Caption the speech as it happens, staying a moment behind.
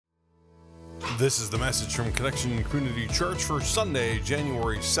This is the message from Connection Community Church for Sunday,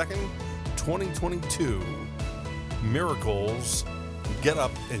 January 2nd, 2022. Miracles, get up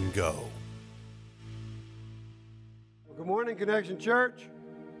and go. Well, good morning, Connection Church,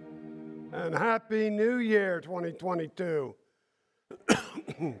 and Happy New Year 2022.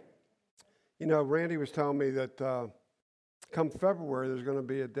 You know, Randy was telling me that come February, there's going to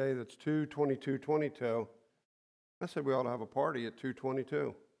be a day that's 2/22/22. I said we ought to have a party at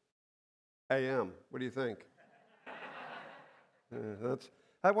 2:22 a.m. What do you think?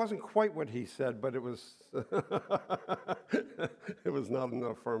 That wasn't quite what he said, but it was it was not an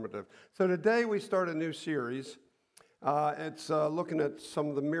affirmative. So today we start a new series. It's looking at some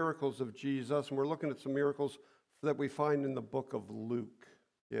of the miracles of Jesus, and we're looking at some miracles that we find in the book of Luke.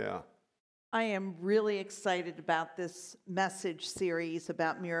 Yeah. I am really excited about this message series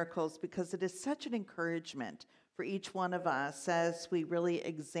about miracles because it is such an encouragement for each one of us as we really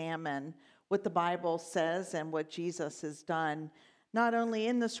examine what the Bible says and what Jesus has done, not only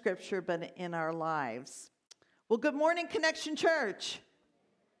in the scripture, but in our lives. Well, good morning, Connection Church.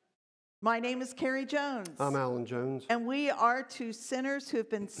 My name is Carrie Jones. I'm Alan Jones. And we are two sinners who have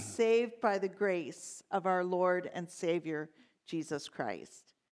been saved by the grace of our Lord and Savior, Jesus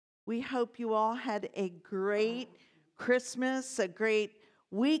Christ. We hope you all had a great Christmas, a great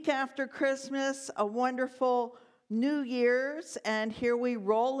week after Christmas, a wonderful New Year's, and here we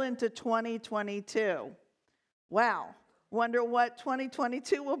roll into 2022. Wow, wonder what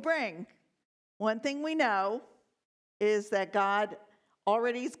 2022 will bring. One thing we know is that God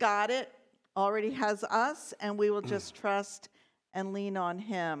already's got it, already has us, and we will just trust and lean on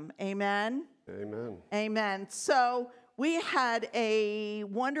Him. Amen? Amen. Amen. So we had a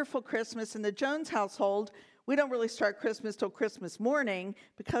wonderful Christmas in the Jones household. We don't really start Christmas till Christmas morning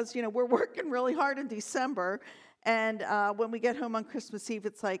because, you know, we're working really hard in December. And when we get home on Christmas Eve,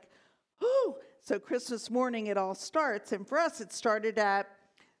 it's like, whoo. So Christmas morning, it all starts. And for us, it started at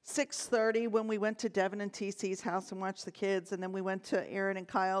 6:30 when we went to Devin and TC's house and watched the kids. And then we went to Aaron and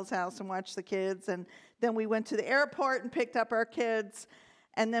Kyle's house and watched the kids. And then we went to the airport and picked up our kids.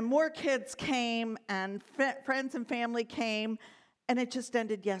 And then more kids came and friends and family came. And it just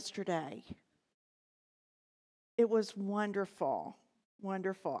ended yesterday. It was wonderful.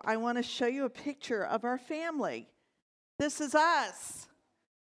 Wonderful. I want to show you a picture of our family. This is us.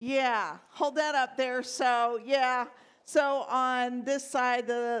 Yeah, hold that up there. So, yeah. So on this side,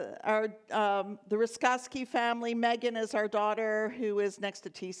 the Ruskowski family, Megan is our daughter who is next to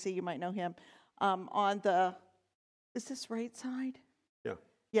TC. You might know him. Is this right side? Yeah.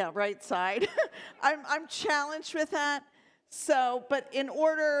 Yeah, right side. I'm challenged with that. So, but in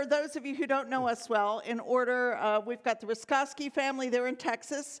order, those of you who don't know us well, we've got the Ruskowski family, they're in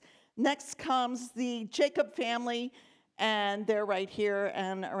Texas. Next comes the Jacob family, and they're right here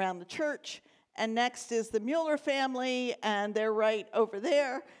and around the church. And next is the Mueller family, and they're right over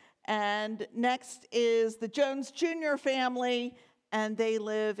there. And next is the Jones Jr. family, and they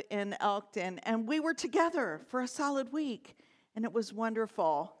live in Elkton. And we were together for a solid week, and it was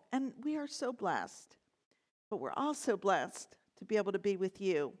wonderful. And we are so blessed. But we're also blessed to be able to be with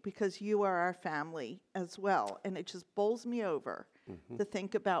you because you are our family as well. And it just bowls me over to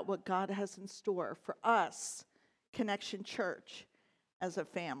think about what God has in store for us, Connection Church, as a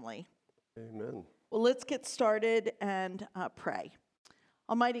family. Amen. Well, let's get started and pray.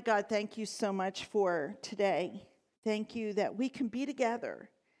 Almighty God, thank you so much for today. Thank you that we can be together.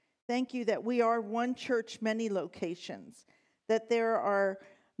 Thank you that we are one church, many locations, that there are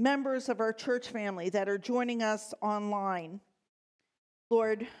members of our church family that are joining us online.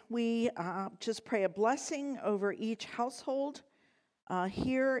 Lord, we just pray a blessing over each household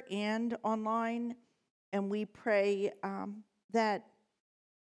here and online, and we pray that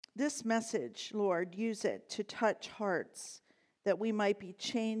this message, Lord, use it to touch hearts, that we might be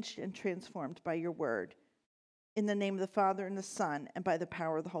changed and transformed by your word. In the name of the Father and the Son, and by the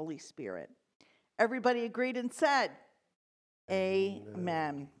power of the Holy Spirit. Everybody agreed and said,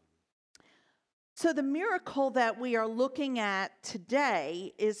 Amen. So the miracle that we are looking at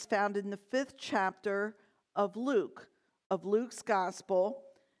today is found in the 5th chapter of Luke's gospel.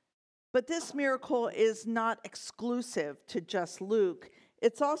 But this miracle is not exclusive to just Luke.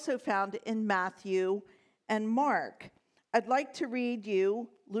 It's also found in Matthew and Mark. I'd like to read you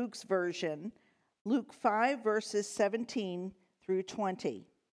Luke's version, Luke 5, verses 17 through 20.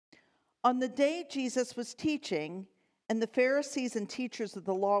 On the day Jesus was teaching, and the Pharisees and teachers of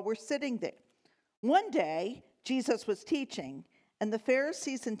the law were sitting there. One day, Jesus was teaching, and the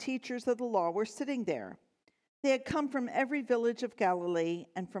Pharisees and teachers of the law were sitting there. They had come from every village of Galilee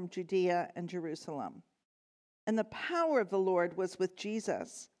and from Judea and Jerusalem. And the power of the Lord was with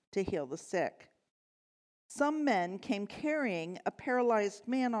Jesus to heal the sick. some men came carrying a paralyzed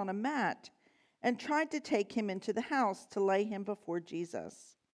man on a mat and tried to take him into the house to lay him before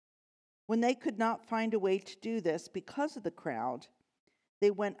Jesus. When they could not find a way to do this because of the crowd,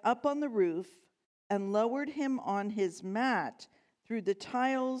 they went up on the roof and lowered him on his mat through the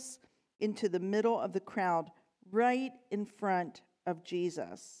tiles into the middle of the crowd, right in front of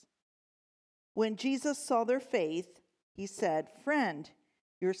Jesus. When Jesus saw their faith, he said, "Friend,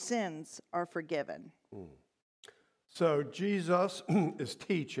 your sins are forgiven." So Jesus is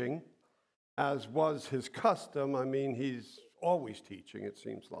teaching, as was his custom. I mean, he's always teaching, it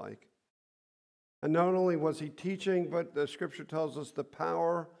seems like. And not only was he teaching, but the scripture tells us the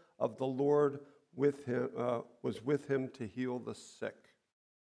power of the Lord with him was with him to heal the sick.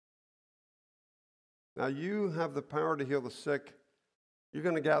 Now, you have the power to heal the sick. You're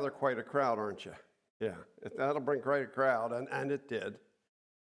going to gather quite a crowd, aren't you? Yeah, that'll bring quite a crowd, and it did.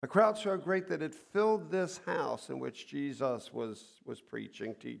 A crowd so great that it filled this house in which Jesus was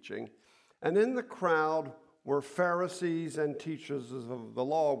preaching, teaching. And in the crowd were Pharisees and teachers of the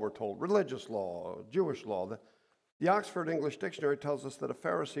law, we're told, religious law, Jewish law. The Oxford English Dictionary tells us that a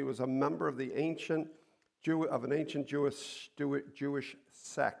Pharisee was a member of an ancient Jewish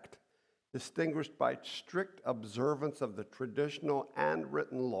sect, distinguished by strict observance of the traditional and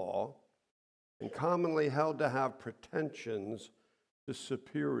written law, and commonly held to have pretensions to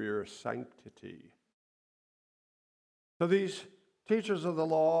superior sanctity. So these teachers of the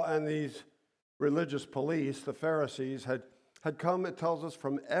law and these religious police, the Pharisees, had come, it tells us,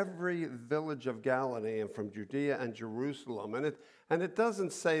 from every village of Galilee and from Judea and Jerusalem. And it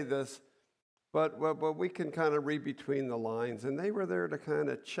doesn't say this, but we can kind of read between the lines. And they were there to kind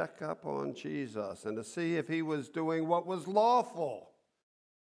of check up on Jesus and to see if he was doing what was lawful.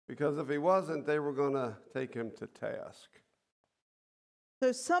 Because if he wasn't, they were going to take him to task.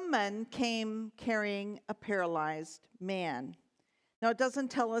 So some men came carrying a paralyzed man. Now, it doesn't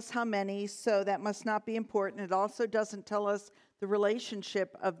tell us how many, so that must not be important. It also doesn't tell us the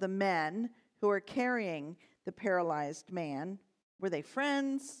relationship of the men who are carrying the paralyzed man. Were they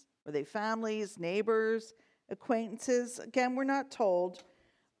friends? Were they families, neighbors, acquaintances? Again, we're not told,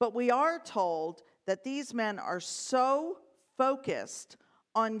 but we are told that these men are so focused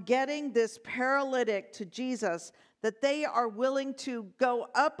on getting this paralytic to Jesus that they are willing to go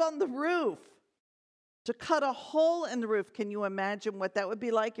up on the roof to cut a hole in the roof. Can you imagine what that would be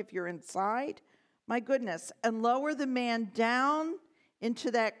like if you're inside? My goodness. And lower the man down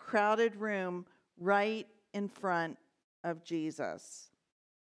into that crowded room right in front of Jesus.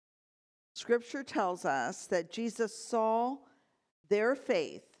 Scripture tells us that Jesus saw their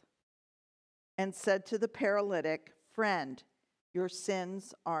faith and said to the paralytic, "Friend, your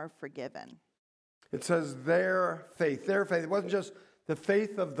sins are forgiven." It says their faith. Their faith. It wasn't just the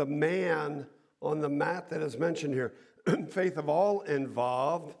faith of the man on the mat that is mentioned here. Faith of all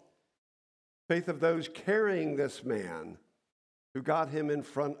involved. Faith of those carrying this man who got him in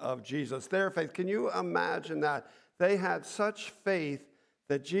front of Jesus. Their faith. Can you imagine that? They had such faith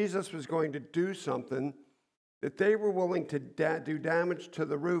that Jesus was going to do something that they were willing to do damage to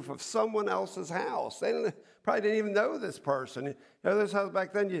the roof of someone else's house. They probably didn't even know this person. You know, this house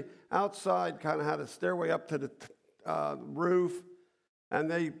back then, you outside kind of had a stairway up to the roof, and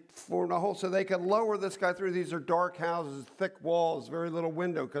they formed a hole so they could lower this guy through. These are dark houses, thick walls, very little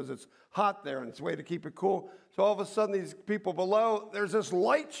window because it's hot there, and it's a way to keep it cool. So all of a sudden, these people below, there's this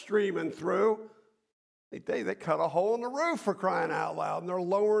light streaming through. They cut a hole in the roof, for crying out loud, and they're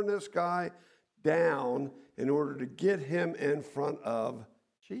lowering this guy down in order to get him in front of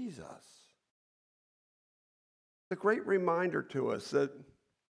Jesus. It's a great reminder to us that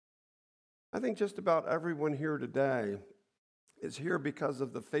I think just about everyone here today is here because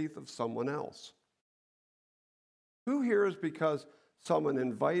of the faith of someone else. Who here is because someone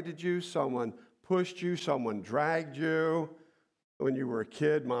invited you, someone pushed you, someone dragged you when you were a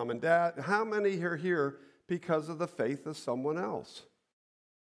kid, mom and dad? How many are here because of the faith of someone else?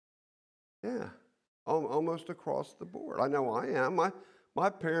 Yeah, almost across the board. I know I am. My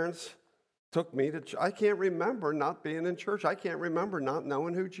parents took me to, I can't remember not being in church. I can't remember not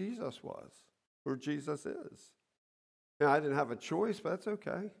knowing who Jesus was, who Jesus is. Now, I didn't have a choice, but that's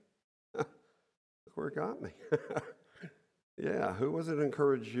okay. Look where it got me. Yeah, who was it that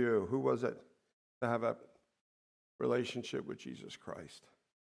encouraged you? Who was it to have a relationship with Jesus Christ?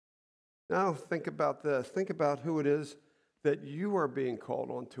 Now, think about this. Think about who it is that you are being called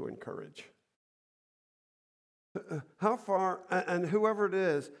on to encourage. How far, and whoever it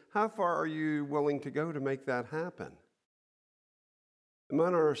is, how far are you willing to go to make that happen? The men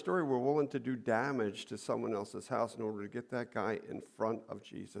in our story were willing to do damage to someone else's house in order to get that guy in front of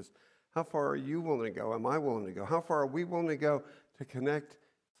Jesus. How far are you willing to go? Am I willing to go? How far are we willing to go to connect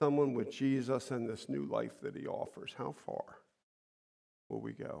someone with Jesus and this new life that he offers? How far will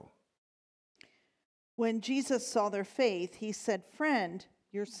we go? When Jesus saw their faith, he said, "Friend,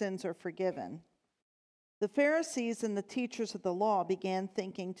 your sins are forgiven." The Pharisees and the teachers of the law began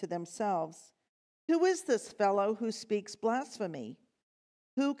thinking to themselves, "Who is this fellow who speaks blasphemy?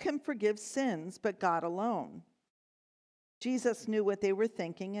 Who can forgive sins but God alone?" Jesus knew what they were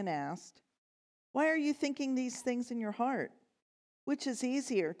thinking and asked, "Why are you thinking these things in your heart? Which is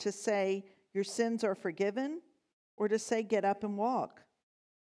easier, to say, 'Your sins are forgiven,' or to say, 'Get up and walk'?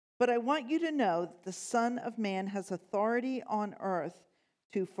 But I want you to know that the Son of Man has authority on earth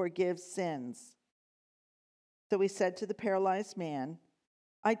to forgive sins." So he said to the paralyzed man,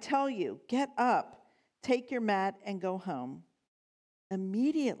 "I tell you, get up, take your mat, and go home."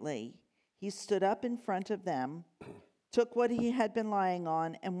 Immediately he stood up in front of them, took what he had been lying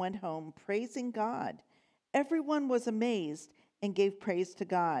on, and went home, praising God. Everyone was amazed and gave praise to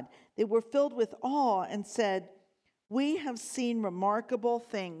God. They were filled with awe and said, "We have seen remarkable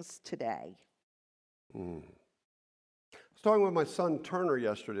things today." I was talking with my son Turner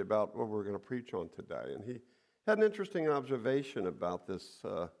yesterday about what we're going to preach on today, and he had an interesting observation about this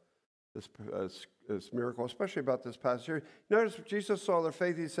miracle, especially about this passage here. Notice Jesus saw their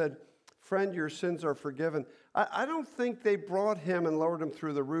faith. He said, "Friend, your sins are forgiven." I don't think they brought him and lowered him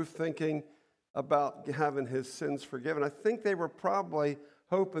through the roof thinking about having his sins forgiven. I think they were probably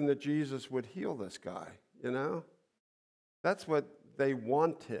hoping that Jesus would heal this guy, you know? That's what they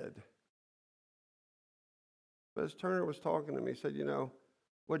wanted. But as Turner was talking to me, he said,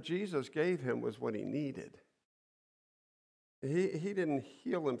 what Jesus gave him was what he needed. He didn't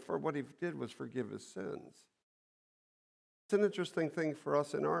heal him. For what he did was forgive his sins. It's an interesting thing for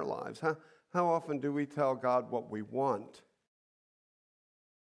us in our lives. How often do we tell God what we want?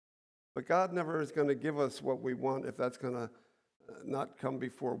 But God never is going to give us what we want if that's going to not come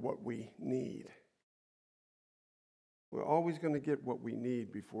before what we need. We're always going to get what we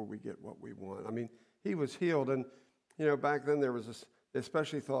need before we get what we want. I mean, he was healed, and back then there was this, they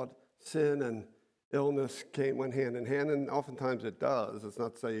especially thought sin and illness went hand in hand, and oftentimes it does. It's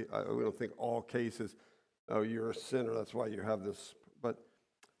not to say, we don't think all cases, oh, you're a sinner, that's why you have this. But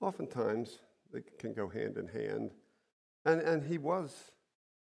oftentimes they can go hand in hand. And he was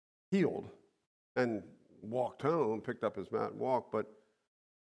healed and walked home, picked up his mat and walked, but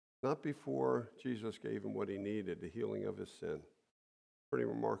not before Jesus gave him what he needed, the healing of his sin. Pretty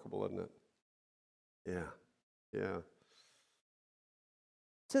remarkable, isn't it? Yeah.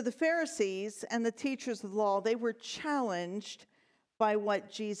 So the Pharisees and the teachers of the law, they were challenged by what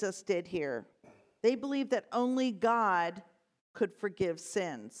Jesus did here. They believed that only God could forgive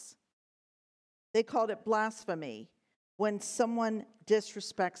sins. They called it blasphemy when someone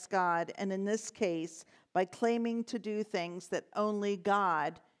disrespects God, and in this case, by claiming to do things that only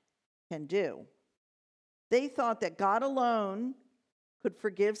God can do. They thought that God alone could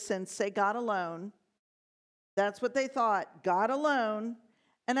forgive sins. Say God alone. That's what they thought, God alone.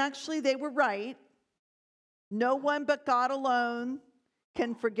 And actually, they were right. No one but God alone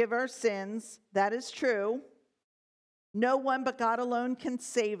can forgive our sins. That is true. No one but God alone can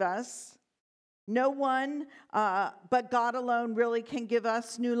save us. No one but God alone really can give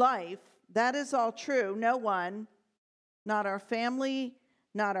us new life. That is all true. No one, not our family,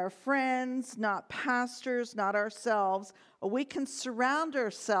 not our friends, not pastors, not ourselves. We can surround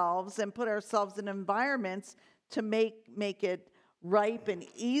ourselves and put ourselves in environments to make it ripe and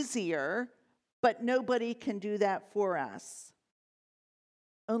easier, but nobody can do that for us.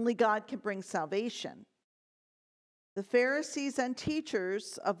 Only God can bring salvation. The Pharisees and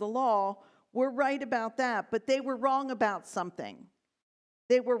teachers of the law were right about that, but they were wrong about something.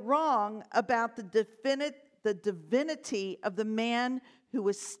 They were wrong about the divinity of the man who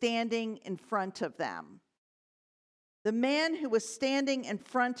was standing in front of them. The man who was standing in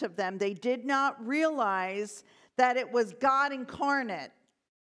front of them, they did not realize that it was God incarnate,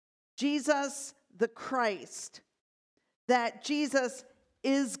 Jesus the Christ, that Jesus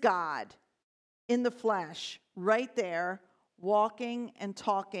is God in the flesh, right there, walking and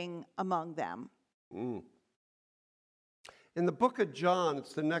talking among them. In the book of John,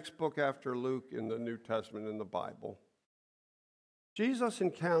 it's the next book after Luke in the New Testament in the Bible, Jesus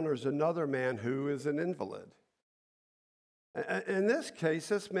encounters another man who is an invalid. In this case,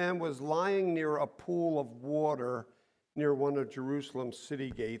 this man was lying near a pool of water near one of Jerusalem's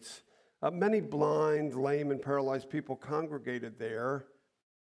city gates. Many blind, lame, and paralyzed people congregated there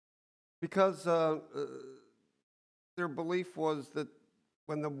because their belief was that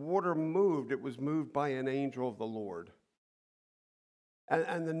when the water moved, it was moved by an angel of the Lord.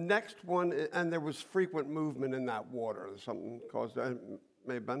 And the next one, and there was frequent movement in that water. Something caused that. It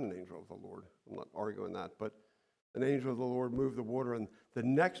may have been an angel of the Lord. I'm not arguing that, but an angel of the Lord moved the water, and the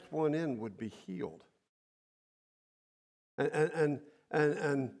next one in would be healed. And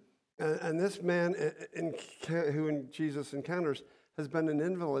this man who Jesus encounters has been an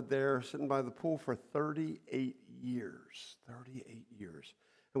invalid there, sitting by the pool for 38 years. 38 years.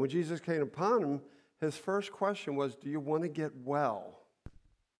 And when Jesus came upon him, his first question was, do you want to get well?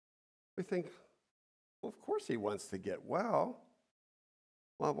 We think, well, of course he wants to get well.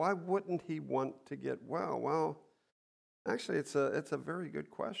 Well, why wouldn't he want to get well? Well, actually, it's a very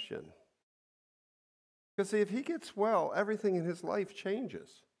good question. Because see, if he gets well, everything in his life changes.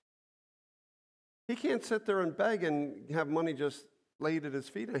 He can't sit there and beg and have money just laid at his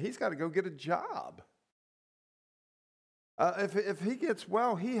feet. He's got to go get a job. If he gets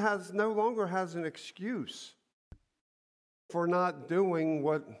well, he no longer has an excuse for not doing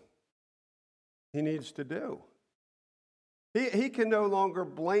what he needs to do. He can no longer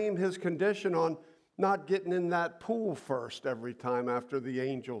blame his condition on not getting in that pool first every time after the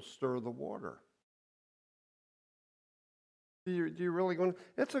angels stir the water. Do you really want to?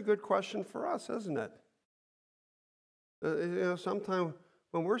 It's a good question for us, isn't it? Sometimes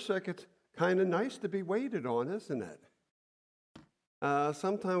when we're sick, it's kind of nice to be waited on, isn't it?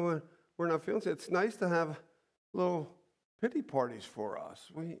 Sometimes when we're not feeling sick, it's nice to have little pity parties for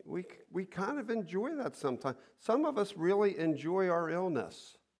us. We kind of enjoy that sometimes. Some of us really enjoy our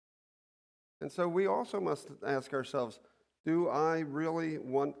illness. And so we also must ask ourselves, do I really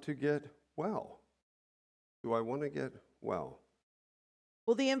want to get well? Do I want to get well?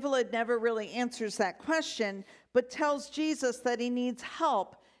 Well, the invalid never really answers that question, but tells Jesus that he needs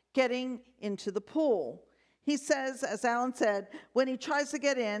help getting into the pool. He says, as Alan said, when he tries to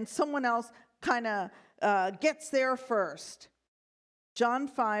get in, someone else kind of gets there first. John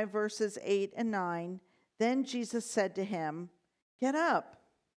 5, verses 8 and 9, then Jesus said to him, get up,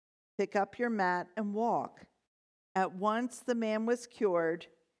 pick up your mat and walk. At once the man was cured.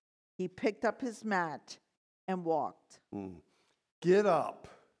 He picked up his mat and walked. Get up.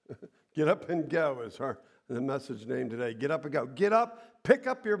 Get up and go is the message name today. Get up and go. Get up, pick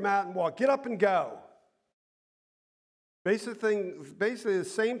up your mat and walk. Get up and go. Basically the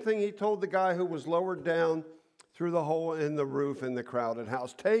same thing he told the guy who was lowered down through the hole in the roof in the crowded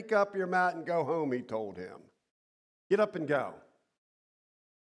house. Take up your mat and go home, he told him. Get up and go.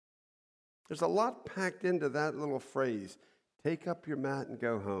 There's a lot packed into that little phrase. Take up your mat and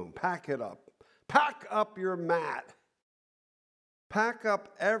go home. Pack it up. Pack up your mat. Pack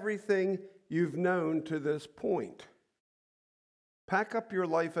up everything you've known to this point. Pack up your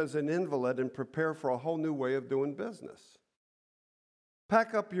life as an invalid and prepare for a whole new way of doing business.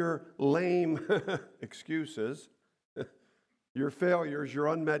 Pack up your lame excuses, your failures, your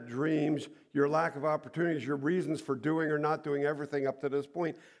unmet dreams, your lack of opportunities, your reasons for doing or not doing everything up to this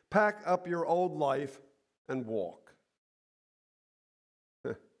point. Pack up your old life and walk.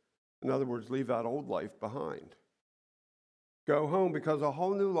 In other words, leave that old life behind. Go home because a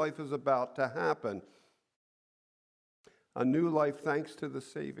whole new life is about to happen. A new life thanks to the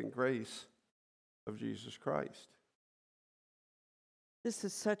saving grace of Jesus Christ. This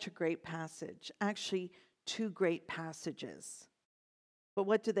is such a great passage. Actually, two great passages. But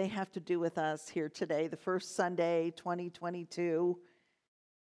what do they have to do with us here today, the first Sunday, 2022?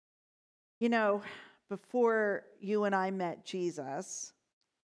 You know, before you and I met Jesus,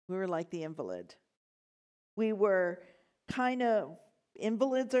 we were like the invalid. We were kind of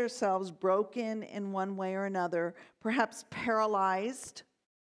invalids ourselves, broken in one way or another, perhaps paralyzed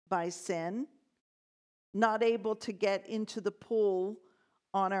by sin, not able to get into the pool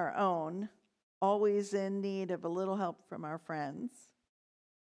on our own, always in need of a little help from our friends.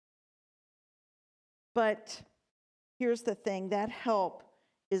 But here's the thing, that help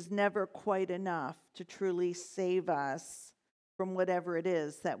is never quite enough to truly save us from whatever it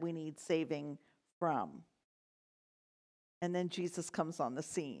is that we need saving from. And then Jesus comes on the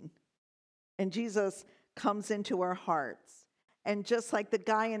scene. And Jesus comes into our hearts. And just like the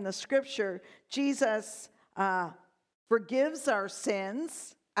guy in the scripture, Jesus forgives our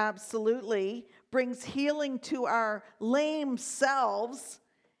sins, absolutely, brings healing to our lame selves,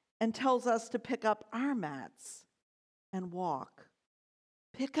 and tells us to pick up our mats and walk.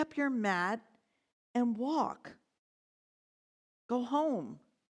 Pick up your mat and walk. Go home.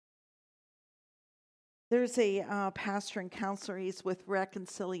 There's a pastor and counselor. He's with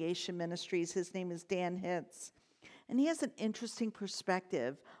Reconciliation Ministries. His name is Dan Hitz. And he has an interesting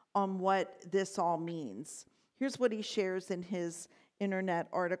perspective on what this all means. Here's what he shares in his internet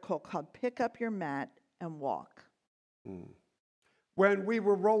article called Pick Up Your Mat and Walk. When we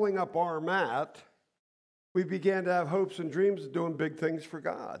were rolling up our mat, we began to have hopes and dreams of doing big things for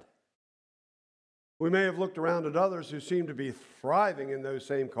God. We may have looked around at others who seemed to be thriving in those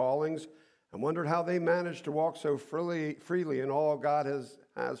same callings and wondered how they managed to walk so freely in all God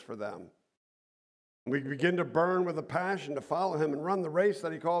has for them. We begin to burn with a passion to follow him and run the race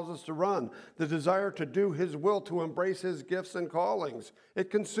that he calls us to run, the desire to do his will, to embrace his gifts and callings. It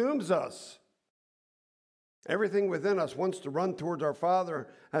consumes us. Everything within us wants to run towards our Father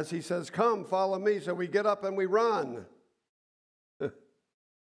as he says, "Come, follow me," so we get up and we run.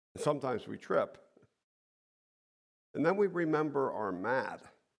 Sometimes we trip. And then we remember our mat.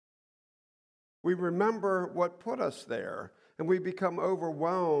 We remember what put us there, and we become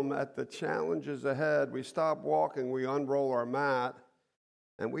overwhelmed at the challenges ahead. We stop walking, we unroll our mat,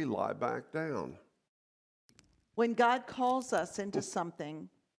 and we lie back down. When God calls us into something,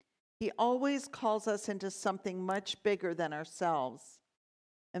 he always calls us into something much bigger than ourselves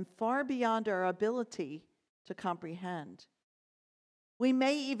and far beyond our ability to comprehend. We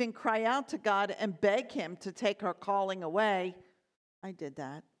may even cry out to God and beg him to take our calling away. I did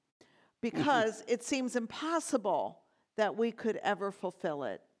that. Because it seems impossible that we could ever fulfill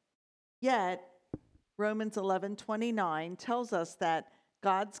it. Yet, Romans 11:29 tells us that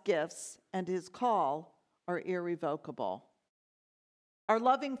God's gifts and his call are irrevocable. Our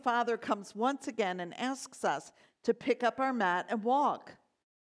loving Father comes once again and asks us to pick up our mat and walk.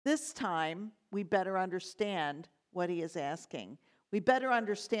 This time, we better understand what he is asking. We better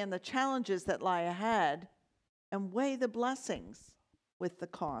understand the challenges that lie ahead and weigh the blessings with the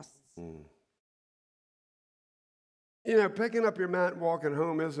costs. You know, picking up your mat and walking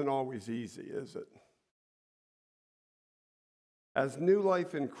home isn't always easy, is it? As new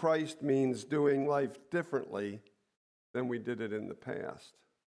life in Christ means doing life differently than we did it in the past.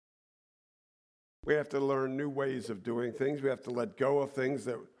 We have to learn new ways of doing things. We have to let go of things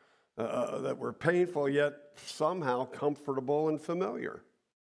that were painful, yet somehow comfortable and familiar.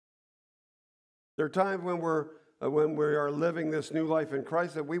 There are times when we are living this new life in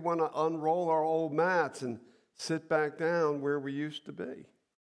Christ that we want to unroll our old mats and sit back down where we used to be.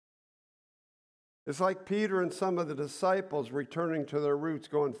 It's like Peter and some of the disciples returning to their roots,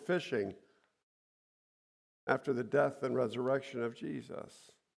 going fishing after the death and resurrection of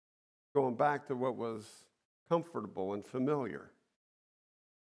Jesus, going back to what was comfortable and familiar.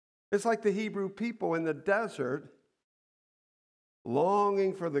 It's like the Hebrew people in the desert,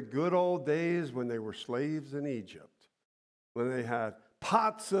 longing for the good old days when they were slaves in Egypt, when they had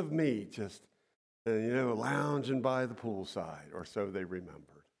pots of meat just, lounging by the poolside, or so they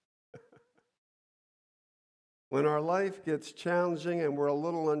remembered. When our life gets challenging and we're a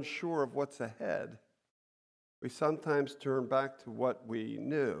little unsure of what's ahead, we sometimes turn back to what we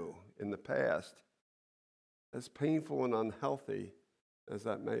knew in the past, as painful and unhealthy as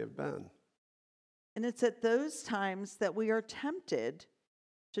that may have been. And it's at those times that we are tempted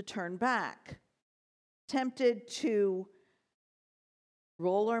to turn back, tempted to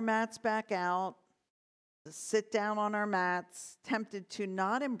roll our mats back out, to sit down on our mats, tempted to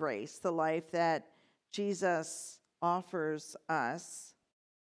not embrace the life that Jesus offers us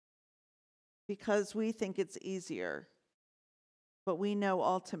because we think it's easier, but we know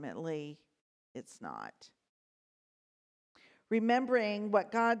ultimately it's not. Remembering what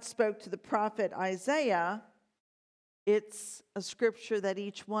God spoke to the prophet Isaiah, it's a scripture that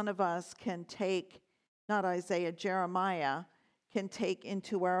each one of us can take, not Isaiah, Jeremiah, can take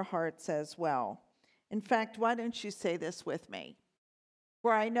into our hearts as well. In fact, why don't you say this with me?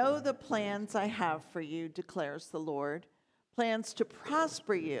 For I know the plans I have for you, declares the Lord, plans to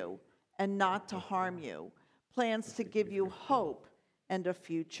prosper you and not to harm you, plans to give you hope and a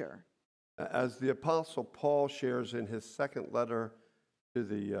future. As the Apostle Paul shares in his second letter to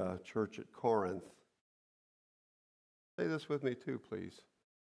the church at Corinth, say this with me too, please.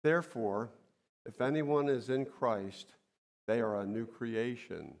 Therefore, if anyone is in Christ, they are a new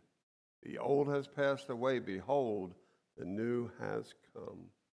creation. The old has passed away. Behold, the new has come.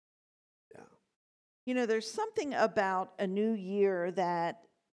 Yeah. You know, there's something about a new year that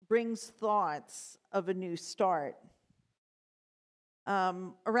brings thoughts of a new start.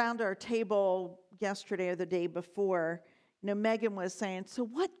 Around our table yesterday or the day before, Megan was saying, so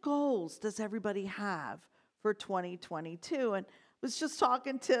what goals does everybody have for 2022? And was just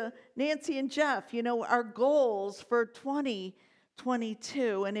talking to Nancy and Jeff, our goals for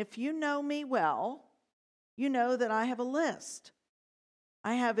 2022. And if you know me well, you know that I have a list.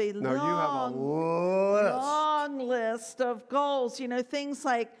 I have a long list of goals, things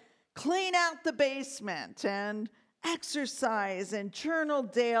like clean out the basement and exercise and journal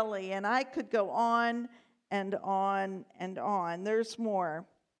daily. And I could go on and on and on. There's more.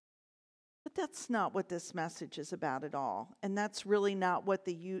 But that's not what this message is about at all. And that's really not what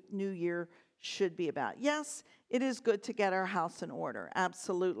the new year should be about. Yes, it is good to get our house in order.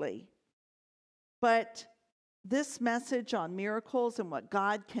 Absolutely. But this message on miracles and what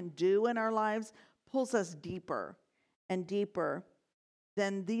God can do in our lives pulls us deeper and deeper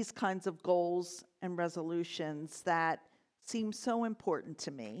than these kinds of goals and resolutions that seem so important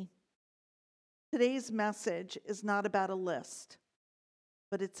to me. Today's message is not about a list,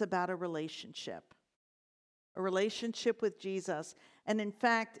 but it's about a relationship with Jesus, and in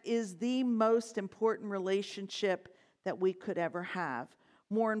fact is the most important relationship that we could ever have.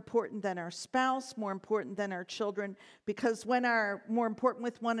 More important than our spouse, more important than our children, more important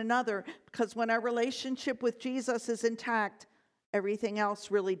with one another, because when our relationship with Jesus is intact, everything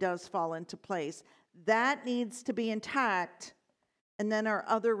else really does fall into place. That needs to be intact, and then our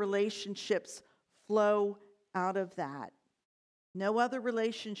other relationships flow out of that. No other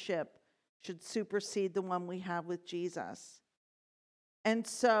relationship should supersede the one we have with Jesus. And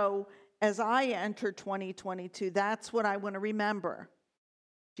so, as I enter 2022, that's what I want to remember.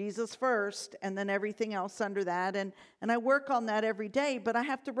 Jesus first, and then everything else under that. And I work on that every day, but I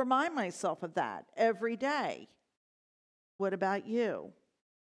have to remind myself of that every day. What about you?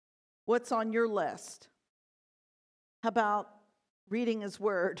 What's on your list? How about reading His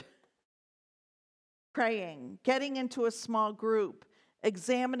Word? Praying, getting into a small group,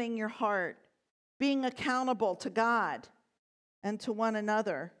 examining your heart, being accountable to God and to one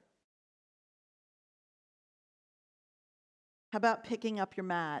another. How about picking up your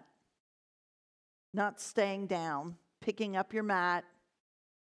mat? Not staying down, picking up your mat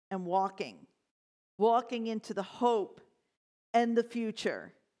and walking into the hope and the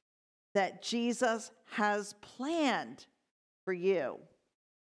future that Jesus has planned for you.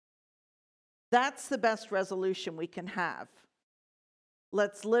 That's the best resolution we can have.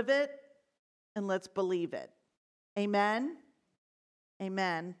 Let's live it and let's believe it. Amen?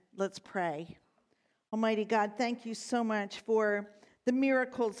 Amen. Let's pray. Almighty God, thank you so much for the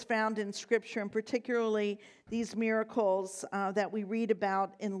miracles found in Scripture, and particularly these miracles that we read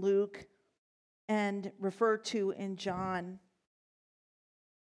about in Luke and refer to in John.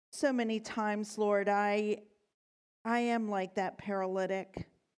 So many times, Lord, I am like that paralytic.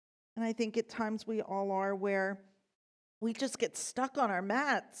 And I think at times we all are, where we just get stuck on our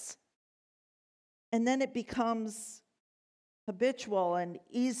mats. And then it becomes habitual and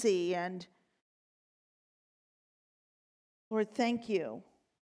easy. And Lord, thank you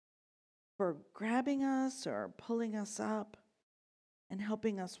for grabbing us or pulling us up and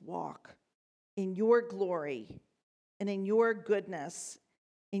helping us walk in your glory and in your goodness,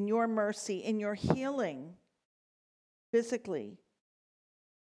 in your mercy, in your healing, physically,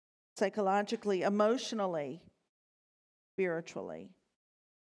 psychologically, emotionally, spiritually.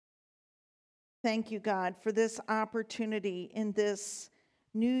 Thank you, God, for this opportunity in this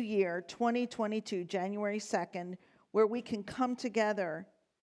new year, 2022, January 2nd, where we can come together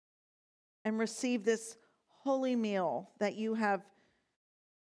and receive this holy meal that you have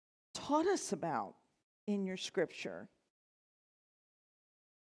taught us about in your Scripture.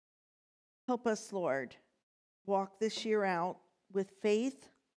 Help us, Lord, walk this year out with faith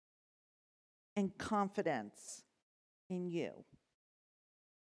and confidence in you.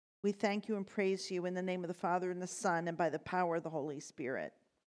 We thank you and praise you in the name of the Father and the Son and by the power of the Holy Spirit.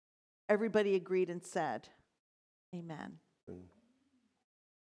 Everybody agreed and said, Amen.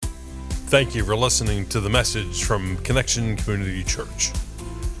 Thank you for listening to the message from Connection Community Church.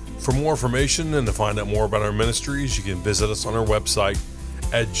 For more information and to find out more about our ministries, you can visit us on our website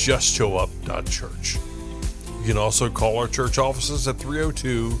at justshowup.church. You can also call our church offices at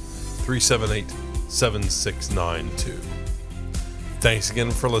 302-378-7692. Thanks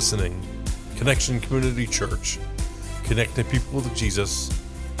again for listening. Connection Community Church, connecting people with Jesus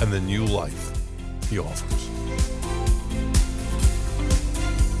and the new life He offers.